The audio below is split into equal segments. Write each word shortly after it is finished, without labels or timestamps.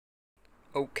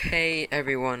Okay,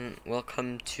 everyone,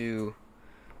 welcome to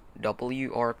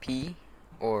WRP,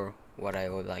 or what I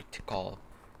would like to call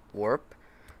Warp.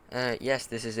 Yes,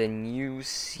 this is a new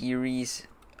series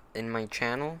in my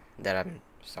channel that I'm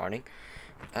starting,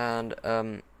 and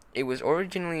it was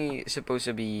originally supposed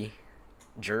to be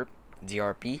JRP,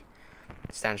 DRP,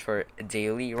 stands for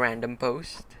Daily Random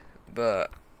Post,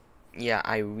 but yeah,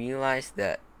 I realized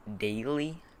that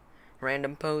daily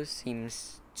random post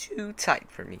seems too tight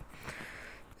for me.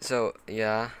 So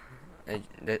yeah, I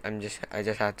just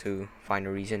had to find a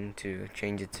reason to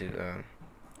change it to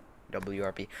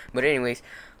WRP. But anyways,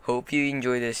 hope you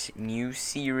enjoy this new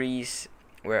series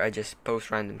where I just post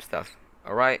random stuff.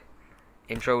 Alright,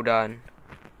 intro done.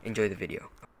 Enjoy the video.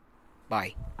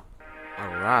 Bye.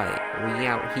 Alright, we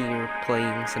out here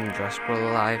playing some Jurassic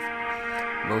Alive.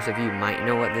 Most of you might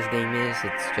know what this game is.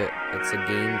 It's a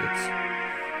game that's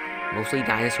mostly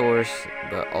dinosaurs,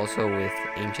 but also with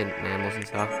ancient mammals and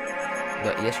stuff.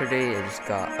 But yesterday I just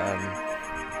got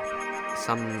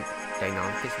some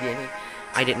Deinonychus DNA.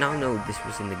 I did not know this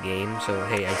was in the game, so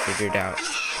hey, I figured out,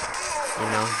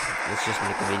 let's just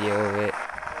make a video of it.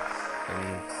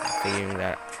 I'm figuring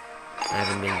that I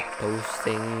haven't been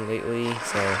posting lately,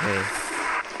 so hey,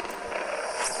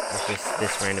 it's just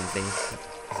this random thing.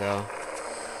 So,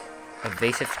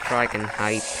 evasive strike and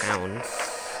high pounce.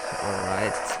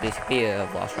 Alright, it's basically a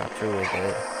Velociraptor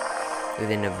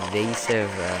with an evasive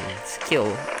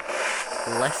skill.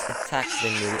 Less attack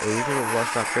than the original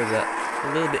Velociraptor, but a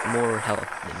little bit more health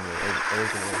than the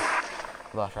original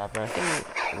Velociraptor. I think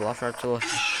Velociraptor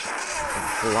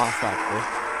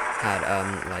had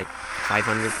like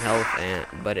 500 health,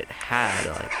 but it had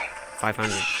like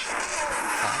 500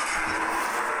 attack.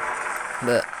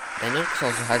 But Deinonychus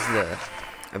also has the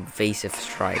evasive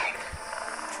strike.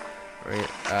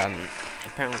 Right,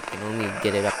 apparently you can only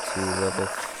get it up to level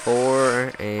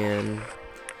 4, and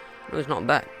it's not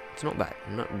bad. It's not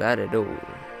bad at all.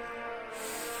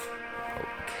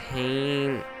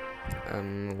 Okay,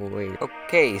 wait.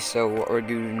 Okay, so what we're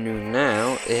gonna do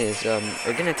now is,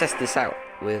 we're gonna test this out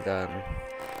with,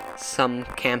 some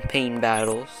campaign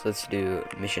battles. Let's do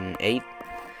mission 8,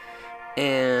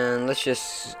 and let's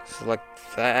just select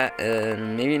that,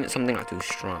 and maybe something not too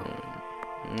strong.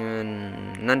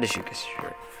 Deinonychus,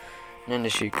 sure.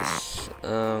 Deinonychus.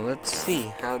 Let's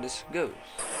see how this goes.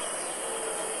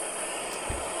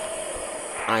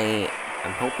 I'm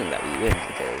hoping that we win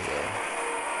because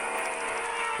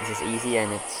this is easy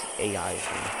and it's AI,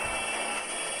 so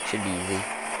it should be easy.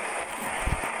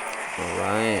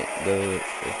 Alright,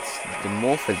 it's the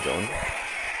Morphodon.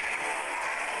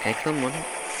 Can I kill him on it?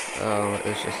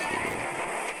 Let's just see.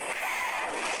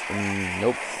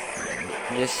 Nope.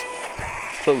 Just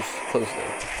close though.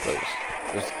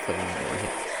 Just killing me.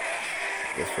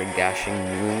 Guess for dashing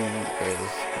moon, because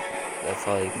that's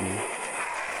all I can do.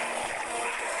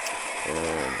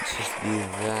 Let's just do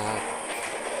that.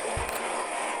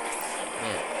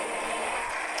 Man.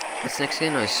 This next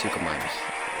thing is Suchomimus.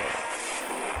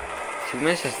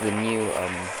 Suchomimus has the new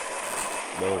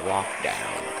the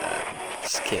lockdown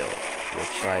skill,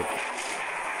 which like,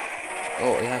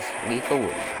 oh, it has lethal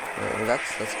wound.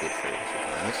 That's good for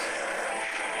Suchomimus.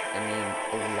 I mean,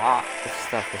 a lot of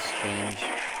stuff has changed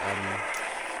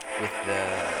with the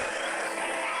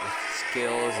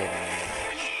skills, and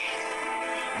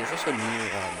there's also new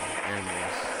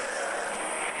animals.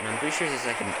 And I'm pretty sure there's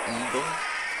like an eagle,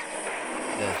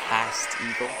 the Hast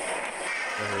eagle.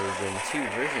 There's a 2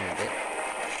 version of it,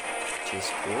 which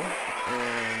is cool.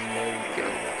 And there we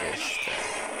go, just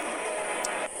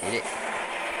hit it.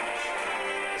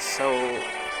 So,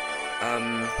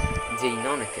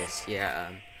 Deinonychus,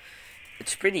 yeah.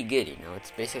 It's pretty good,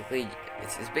 It's basically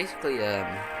a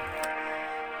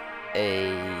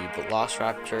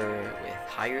Velociraptor with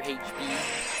higher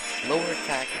HP, lower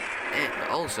attack, and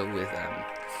also with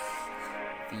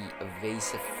the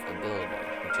evasive ability,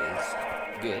 which is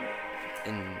good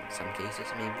in some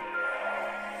cases, maybe.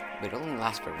 But it only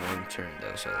lasts for 1 turn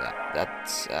though, so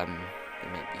that's it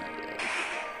might be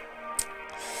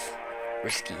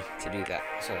risky to do that.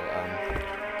 So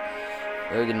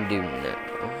what we're gonna do now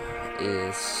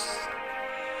is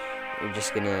we're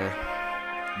just gonna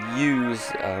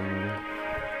use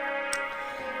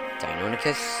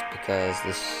Deinonychus, because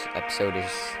this episode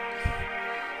is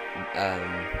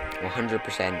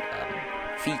 100%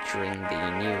 featuring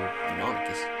the new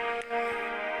Deinonychus,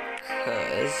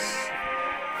 because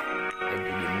I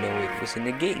didn't know it was in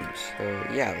the game. So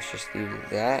yeah, let's just do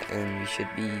that and we should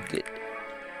be good.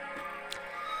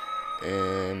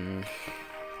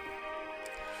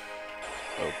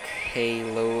 Okay,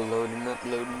 loading up.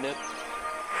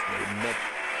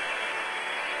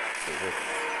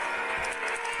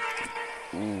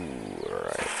 Ooh,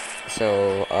 alright.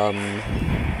 So,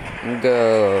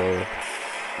 go,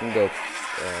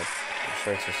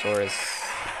 Ceratosaurus.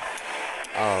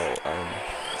 Oh,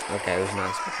 okay, I was not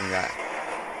expecting that.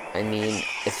 I mean,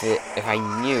 if I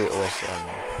knew it was,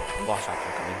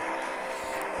 Velociraptor coming.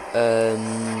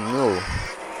 No.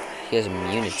 He has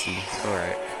immunity.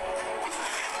 Alright.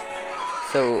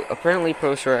 So, apparently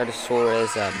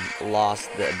Proceratosaurus, lost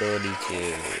the ability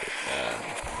to,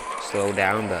 slow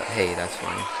down, but hey, that's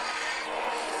fine.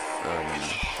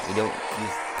 We don't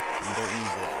use it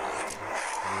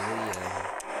really.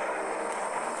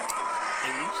 I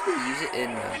usually use it in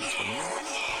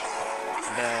tournaments,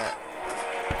 but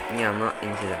yeah, I'm not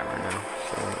into that right now.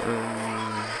 So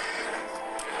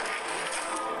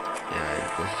yeah,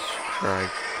 let's try.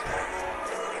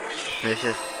 Let's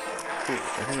just,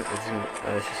 I think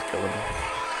let's just kill him.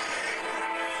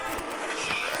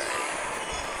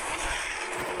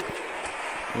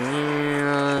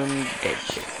 And dead.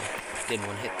 Did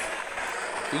one hit.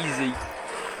 Easy.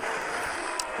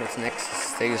 What's next?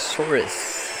 Stegosaurus.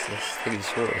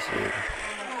 Stegosaurus.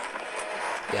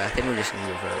 Yeah, I think we're just gonna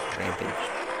go for a rampage.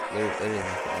 There is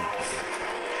nothing we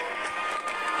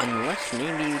can do. Unless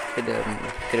maybe we could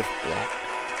have blocked.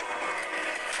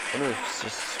 Oh no, it's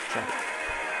just strike.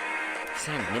 It's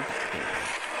not an impact here.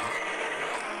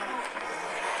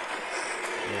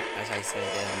 Yeah, as I said,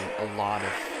 a lot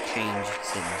of change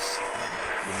since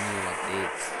the new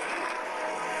updates.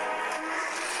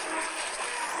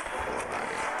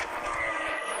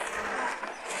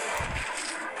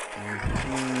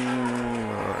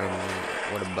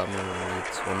 What a bummer,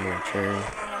 it's one more turn.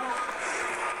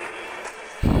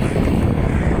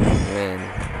 Man.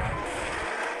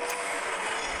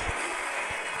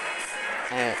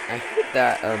 I heard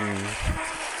that,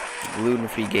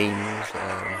 gluten-free games,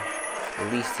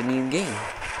 released a new game.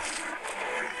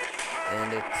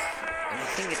 And I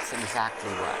think it's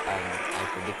exactly what, I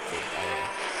predicted,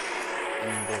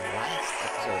 in the last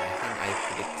episode. I think I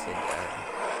predicted,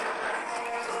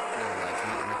 no, like,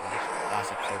 not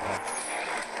last episode, but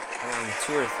around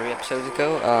 2 or 3 episodes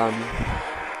ago,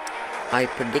 I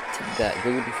predicted that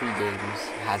gluten-free games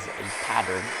has a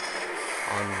pattern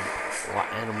on what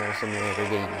animal simulator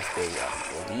games they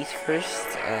release first.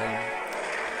 And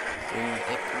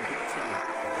I predicted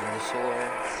the Dinosaur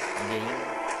game,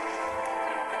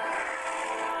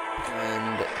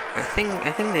 and I think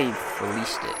they've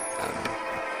released it.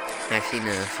 I've seen a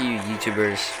few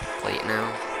YouTubers play it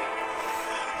now.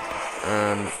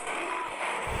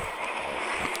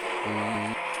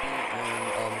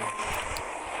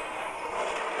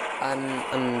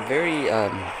 I'm very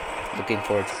looking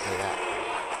forward to play that.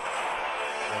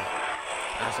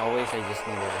 As always, I just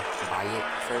need to buy it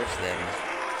first, then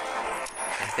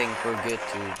I think we're good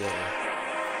to go.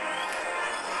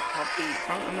 I'm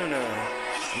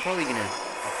probably gonna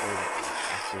upload it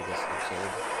after this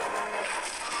episode.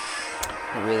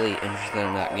 I'm really interested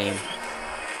in that game.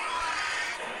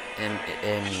 And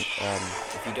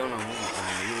if you don't know me, I'm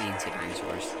really into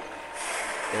dinosaurs.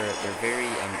 They're very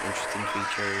interesting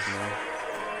creatures, you know.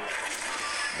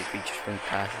 The creatures from the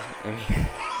past. I mean,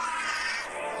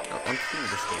 I'm playing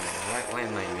this game now. Why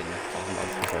am I even talking about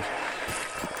dinosaurs?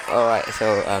 Alright, so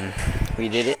we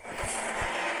did it.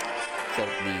 Killed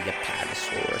the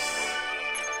Apatosaurus.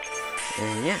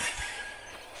 And yeah.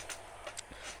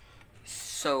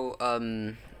 So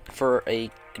for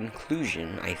a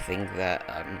conclusion, I think that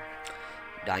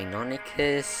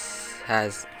Deinonychus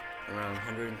has around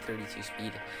 132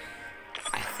 speed.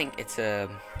 I think it's a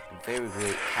very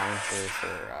great counter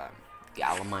for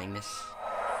Gallimimus.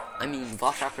 I mean,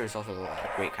 Velociraptor is also a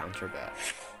great counter, but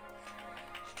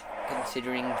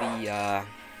considering the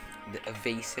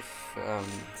evasive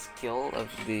skill of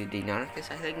the Deinonychus,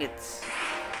 I think it's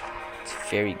a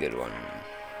very good one.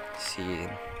 See,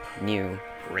 new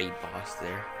raid boss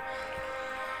there.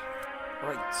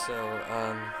 Right, so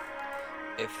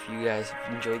if you guys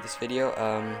enjoyed this video,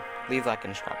 leave a like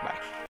and subscribe. Bye.